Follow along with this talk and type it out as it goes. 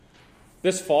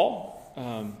This fall,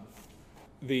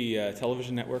 the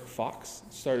television network Fox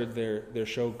started their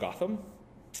show Gotham,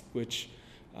 which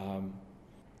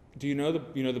do you know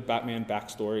the Batman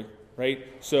backstory, right?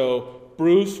 So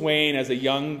Bruce Wayne, as a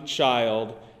young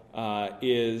child,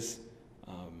 is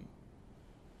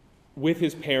with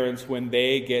his parents when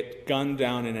they get gunned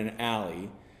down in an alley,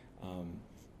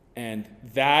 and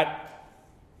that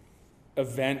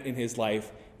event in his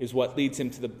life is what leads him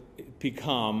to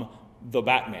become the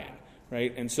Batman,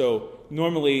 right? And so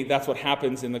normally that's what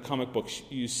happens in the comic books.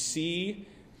 You see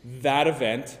that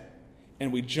event,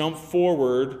 and we jump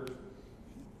forward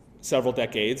several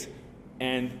decades,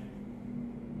 and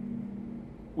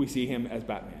we see him as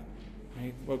Batman,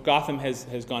 right? Well, Gotham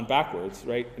has gone backwards,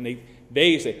 right? And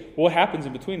they say, well, what happens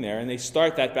in between there? And they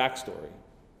start that backstory,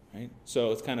 right?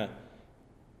 So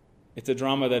it's a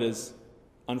drama that is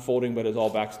unfolding, but is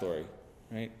all backstory,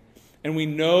 right? And we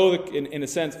know, that in a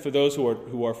sense, for those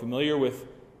who are familiar with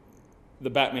the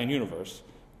Batman universe,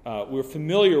 we're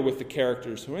familiar with the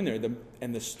characters who are in there.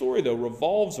 And the story, though,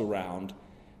 revolves around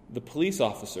the police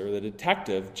officer, the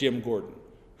detective, Jim Gordon,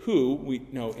 who we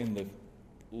know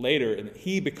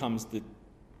he becomes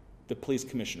the police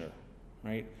commissioner,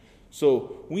 right?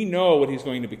 So we know what he's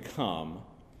going to become,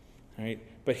 right?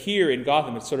 But here in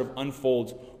Gotham, it sort of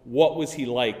unfolds, what was he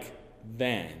like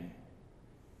then,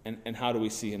 and how do we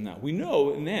see him now? We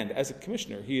know in the end, as a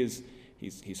commissioner, he's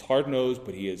hard-nosed,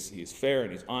 but he is fair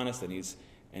and he's honest and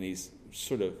he's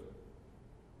sort of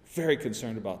very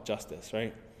concerned about justice,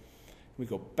 right? We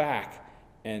go back,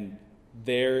 and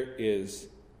there he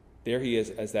is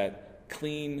as that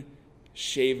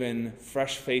clean-shaven,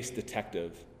 fresh-faced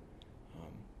detective.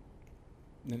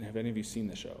 Have any of you seen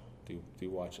the show? Do you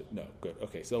watch it? No, good.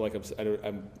 Okay, so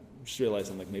I'm just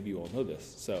realizing maybe you all know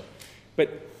this.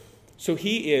 So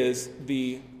he is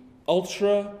the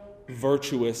ultra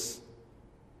virtuous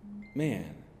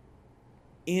man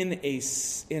in a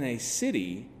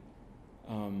city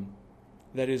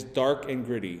that is dark and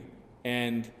gritty,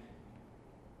 and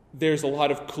there's a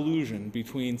lot of collusion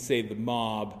between, say, the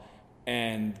mob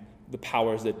and the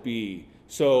powers that be.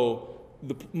 So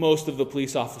most of the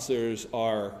police officers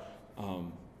are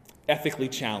ethically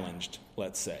challenged,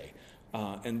 let's say,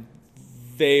 and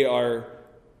they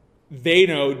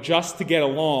know just to get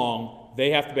along,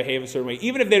 they have to behave a certain way.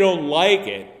 Even if they don't like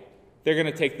it, they're going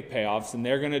to take the payoffs, and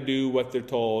they're going to do what they're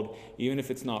told, even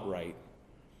if it's not right.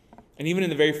 And even in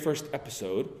the very first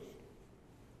episode,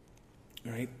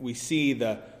 right, we see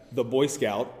the Boy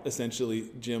Scout, essentially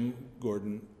Jim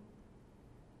Gordon,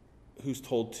 who's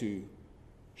told to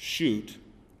shoot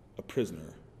a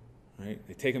prisoner. Right?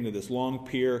 They take him to this long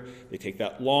pier. They take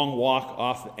that long walk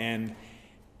off the end,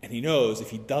 and he knows if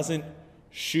he doesn't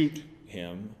shoot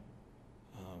him,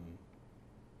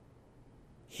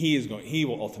 he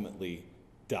will ultimately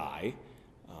die.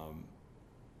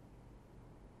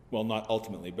 Well, not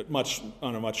ultimately, but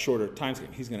on a much shorter time scale.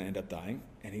 He's going to end up dying,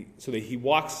 and he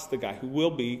walks the guy who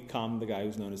will become the guy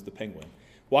who's known as the Penguin.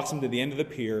 Walks him to the end of the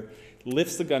pier,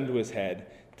 lifts the gun to his head,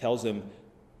 tells him,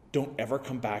 "Don't ever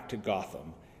come back to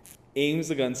Gotham." Aims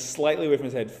the gun slightly away from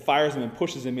his head, fires him, and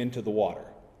pushes him into the water.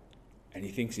 And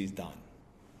he thinks he's done.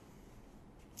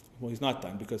 Well, he's not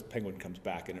done, because Penguin comes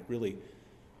back, and it really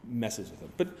messes with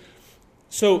him. But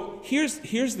so here's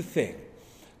the thing.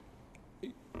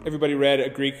 Everybody read a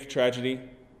Greek tragedy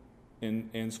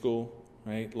in school,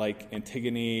 right? Like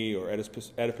Antigone or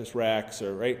Oedipus Rex,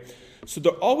 or right? So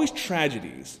they're always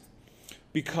tragedies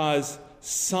because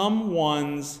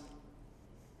someone's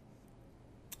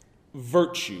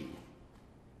virtue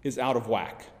is out of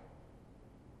whack.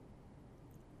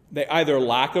 They either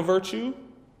lack a virtue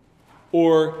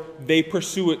or they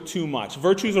pursue it too much.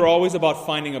 Virtues are always about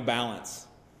finding a balance,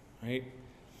 right?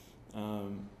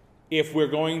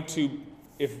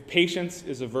 If patience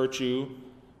is a virtue,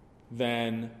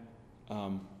 then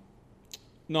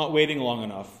not waiting long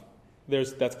enough,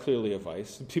 that's clearly a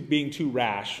vice. Being too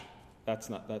rash, that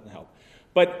doesn't help.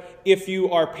 But if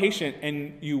you are patient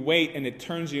and you wait, and it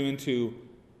turns you into,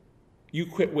 you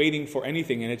quit waiting for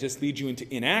anything and it just leads you into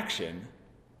inaction,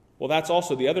 well, that's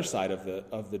also the other side of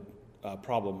the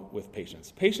problem with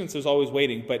patience. Patience is always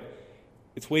waiting, but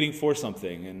it's waiting for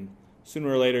something, and sooner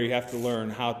or later you have to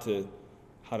learn how to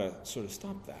sort of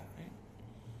stop that, right?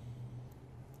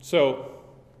 So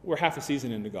we're half a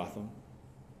season into Gotham,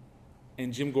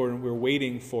 and Jim Gordon,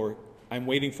 I'm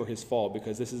waiting for his fall,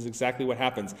 because this is exactly what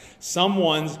happens.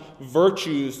 Someone's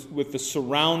virtues with the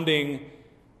surrounding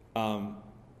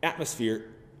atmosphere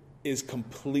is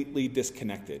completely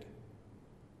disconnected.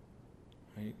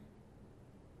 Right?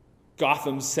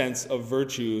 Gotham's sense of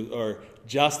virtue, or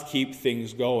just keep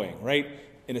things going, right?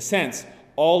 In a sense,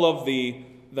 all of the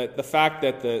the fact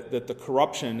that the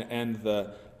corruption and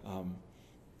the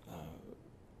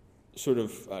sort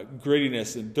of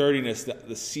grittiness and dirtiness,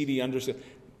 the seedy understanding,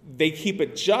 they keep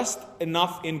it just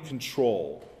enough in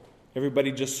control.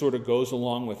 Everybody just sort of goes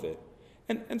along with it.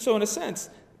 And so in a sense,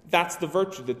 that's the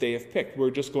virtue that they have picked.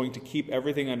 We're just going to keep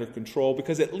everything under control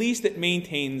because at least it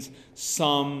maintains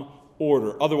some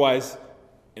order. Otherwise,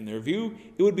 in their view,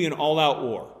 it would be an all-out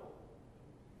war.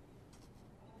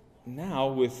 Now,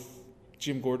 with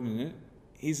Jim Gordon in it,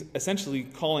 he's essentially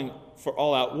calling for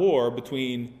all-out war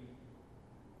between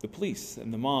the police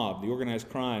and the mob, the organized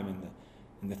crime,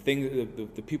 and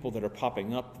the people that are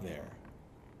popping up there.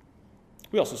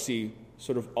 We also see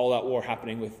sort of all-out war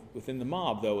happening within the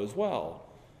mob, though, as well.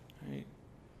 Right?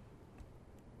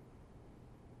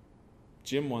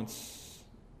 Jim wants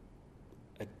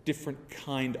a different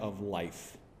kind of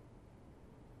life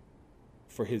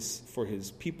for his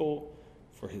people,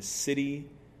 for his city.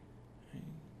 Right?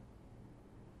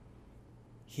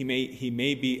 He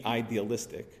may be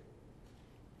idealistic,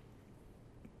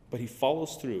 but he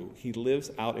follows through. He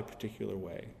lives out a particular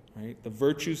way. Right? The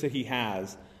virtues that he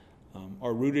has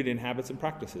are rooted in habits and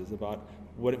practices about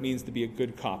what it means to be a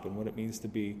good cop and what it means to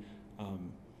be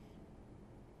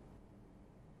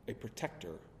a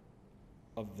protector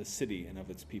of the city and of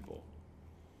its people.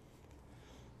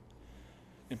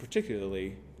 And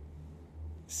particularly,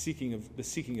 seeking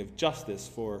of justice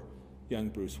for young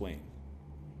Bruce Wayne.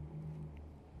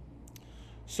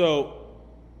 So,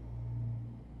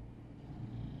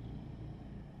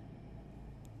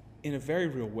 in a very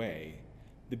real way,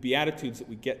 the Beatitudes that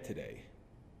we get today,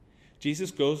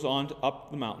 Jesus goes on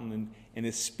up the mountain and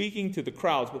is speaking to the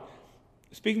crowds, but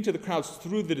speaking to the crowds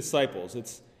through the disciples.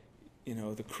 It's,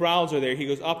 the crowds are there. He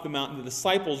goes up the mountain. The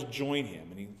disciples join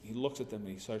him, and he looks at them and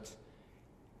he starts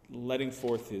letting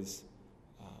forth his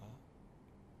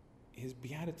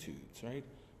Beatitudes, right?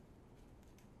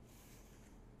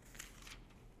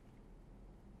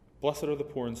 Blessed are the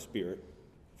poor in spirit,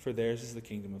 for theirs is the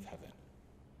kingdom of heaven.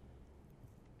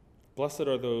 Blessed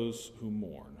are those who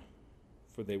mourn,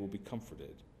 for they will be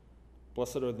comforted.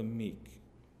 Blessed are the meek.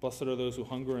 Blessed are those who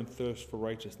hunger and thirst for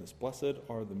righteousness. Blessed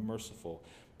are the merciful.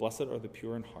 Blessed are the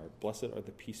pure in heart. Blessed are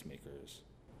the peacemakers.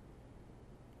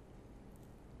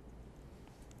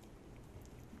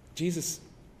 Jesus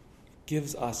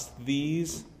gives us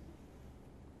these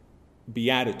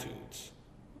Beatitudes,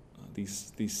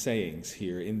 these sayings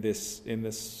here in this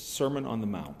Sermon on the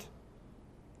Mount.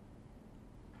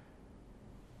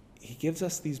 He gives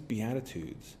us these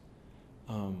Beatitudes,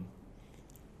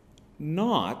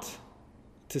 not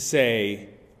to say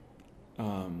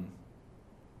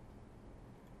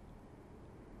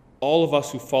all of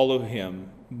us who follow him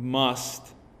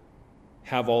must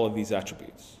have all of these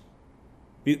attributes.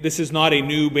 This is not a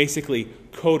new, basically,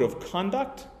 code of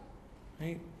conduct,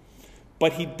 right?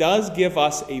 But he does give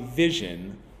us a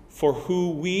vision for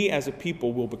who we as a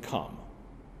people will become,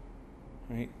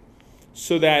 right?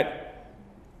 So that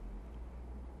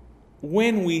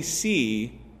when we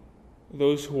see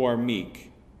those who are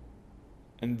meek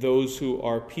and those who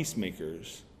are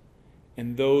peacemakers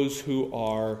and those who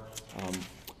are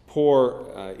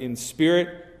poor in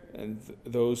spirit and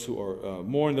those who are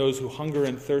mourn, those who hunger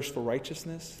and thirst for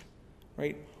righteousness,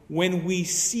 right? When we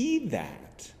see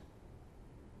that,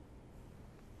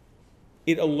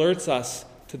 it alerts us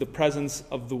to the presence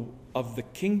of the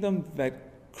kingdom that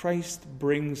Christ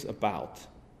brings about.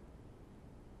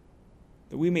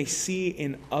 That we may see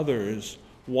in others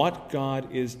what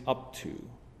God is up to.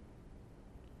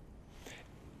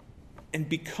 And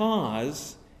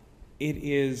because it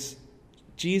is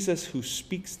Jesus who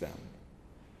speaks them,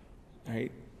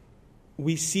 right?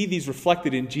 We see these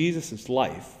reflected in Jesus'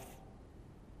 life,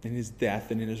 in his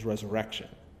death, and in his resurrection.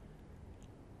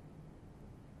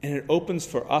 And it opens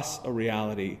for us a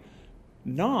reality,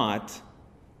 not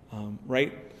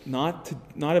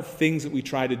of things that we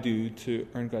try to do to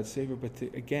earn God's favor, but to,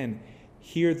 again,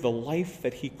 hear the life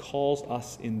that he calls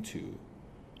us into,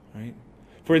 right?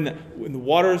 For in the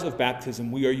waters of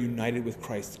baptism, we are united with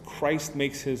Christ. Christ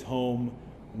makes his home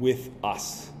with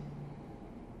us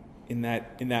in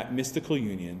that mystical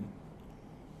union.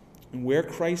 And where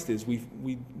Christ is, we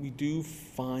do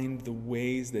find the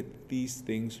ways that these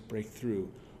things break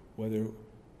through, whether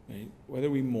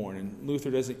we mourn. And Luther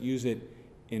doesn't use it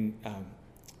in...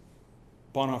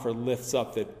 Bonhoeffer lifts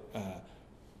up that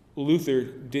Luther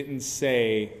didn't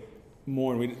say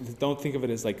mourn. We don't think of it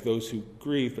as like those who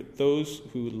grieve, but those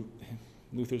who,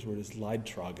 Luther's word is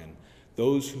Leidtragen,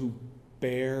 those who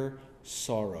bear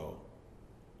sorrow,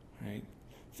 right?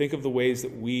 Think of the ways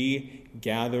that we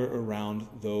gather around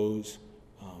those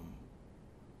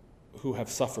who have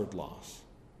suffered loss.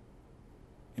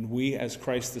 And we, as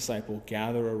Christ's disciple,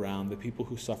 gather around the people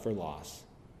who suffer loss.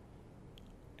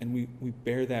 And we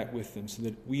bear that with them so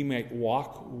that we might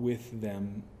walk with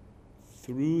them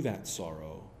through that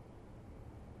sorrow,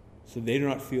 so they do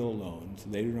not feel alone, so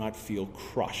they do not feel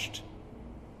crushed.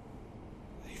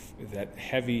 That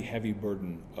heavy, heavy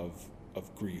burden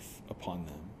of grief upon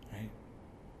them, right?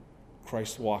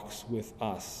 Christ walks with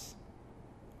us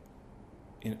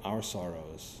in our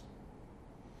sorrows.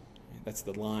 That's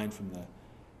the line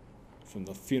from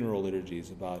the funeral liturgies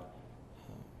about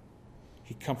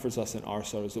he comforts us in our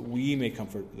sorrows that we may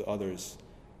comfort the others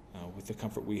with the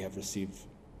comfort we have received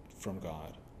from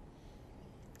God.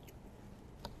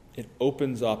 It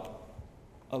opens up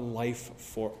a life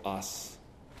for us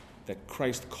that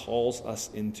Christ calls us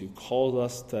into, calls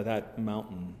us to that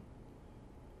mountain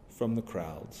from the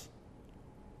crowds.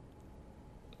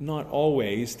 Not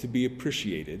always to be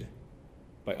appreciated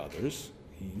by others.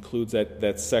 He includes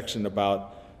that section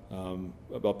about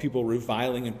people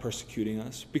reviling and persecuting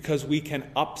us, because we can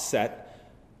upset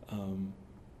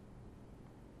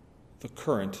the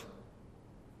current.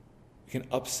 We can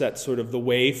upset sort of the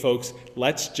way folks,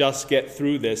 let's just get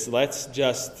through this. Let's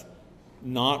just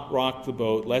not rock the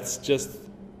boat. Let's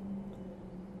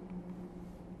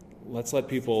let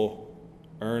people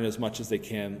earn as much as they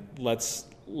can. Let's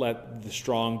let the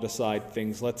strong decide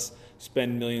things. Let's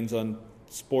spend millions on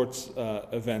sports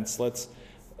events. Let's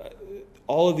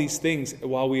all of these things,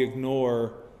 while we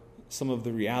ignore some of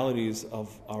the realities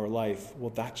of our life.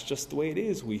 Well, that's just the way it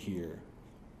is, we hear.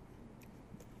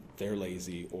 They're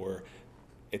lazy, or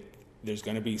there's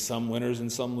going to be some winners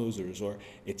and some losers, or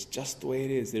it's just the way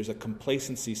it is. There's a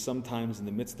complacency sometimes in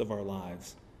the midst of our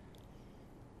lives.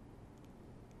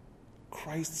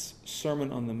 Christ's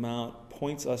Sermon on the Mount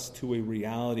points us to a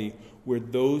reality where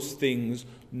those things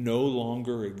no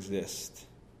longer exist.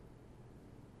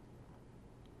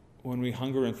 When we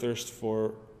hunger and thirst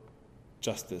for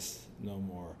justice, no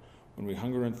more. When we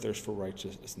hunger and thirst for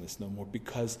righteousness, no more,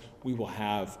 because we will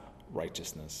have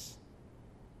righteousness.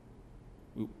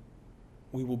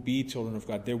 We will be children of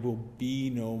God. There will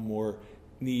be no more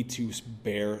need to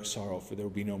bear sorrow, for there will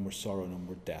be no more sorrow, no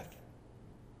more death.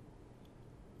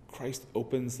 Christ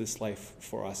opens this life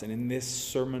for us, and in this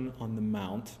Sermon on the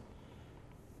Mount,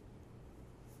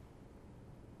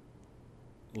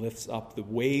 lifts up the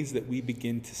ways that we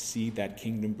begin to see that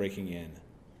kingdom breaking in.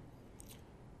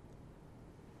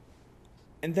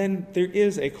 And then there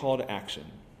is a call to action,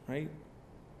 right?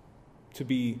 To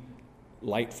be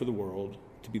light for the world,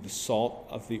 to be the salt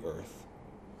of the earth,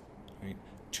 right?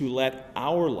 To let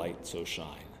our light so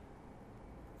shine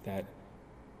that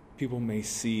people may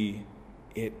see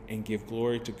it and give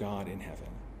glory to God in heaven,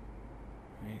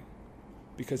 right?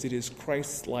 Because it is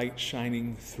Christ's light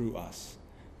shining through us,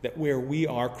 that where we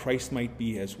are, Christ might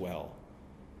be as well,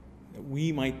 that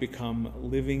we might become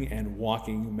living and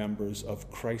walking members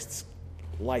of Christ's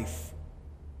life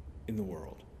in the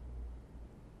world.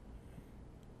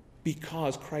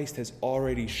 Because Christ has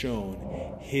already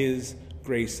shown his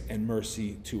grace and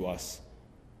mercy to us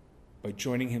by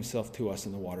joining himself to us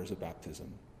in the waters of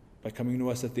baptism, by coming to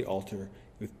us at the altar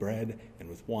with bread and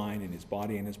with wine in his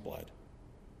body and his blood.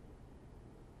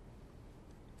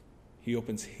 He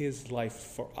opens his life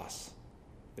for us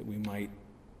that we might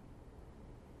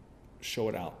show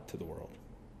it out to the world.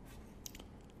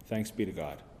 Thanks be to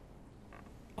God.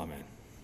 Amen.